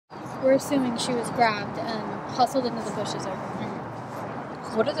We're assuming she was grabbed and hustled into the bushes over here.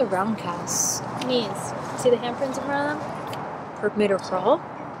 What are the round casts? Knees. See the handprints in front of them? Perp made her crawl?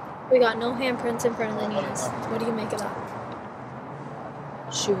 We got no handprints in front of the knees. What do you make it up?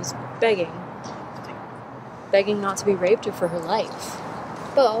 She was begging. Begging not to be raped or for her life.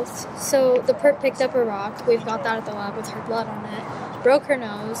 Both. So the perp picked up a rock. We've got that at the lab with her blood on it. Broke her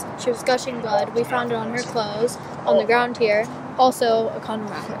nose. She was gushing blood. We found it on her clothes, on the ground here. Also, a condom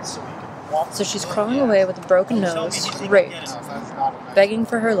wrapper. So she's crawling away with a broken nose, raped, begging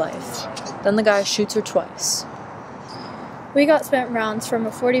for her life. Then the guy shoots her twice. We got spent rounds from a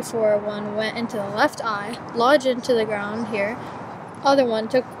 .44. One went into the left eye, lodged into the ground here. Other one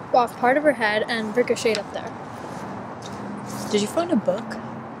took off part of her head and ricocheted up there. Did you find a book?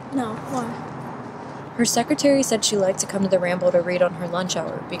 No, why? Her secretary said she liked to come to the Ramble to read on her lunch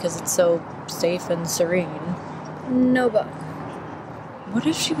hour because it's so safe and serene. No book. What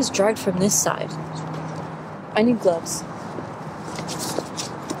if she was dragged from this side? I need gloves.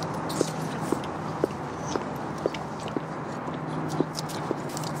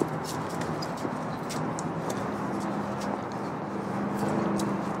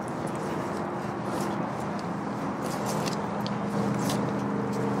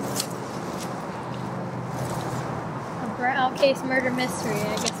 A burnt out case murder mystery.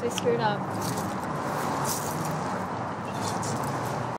 I guess we screwed up.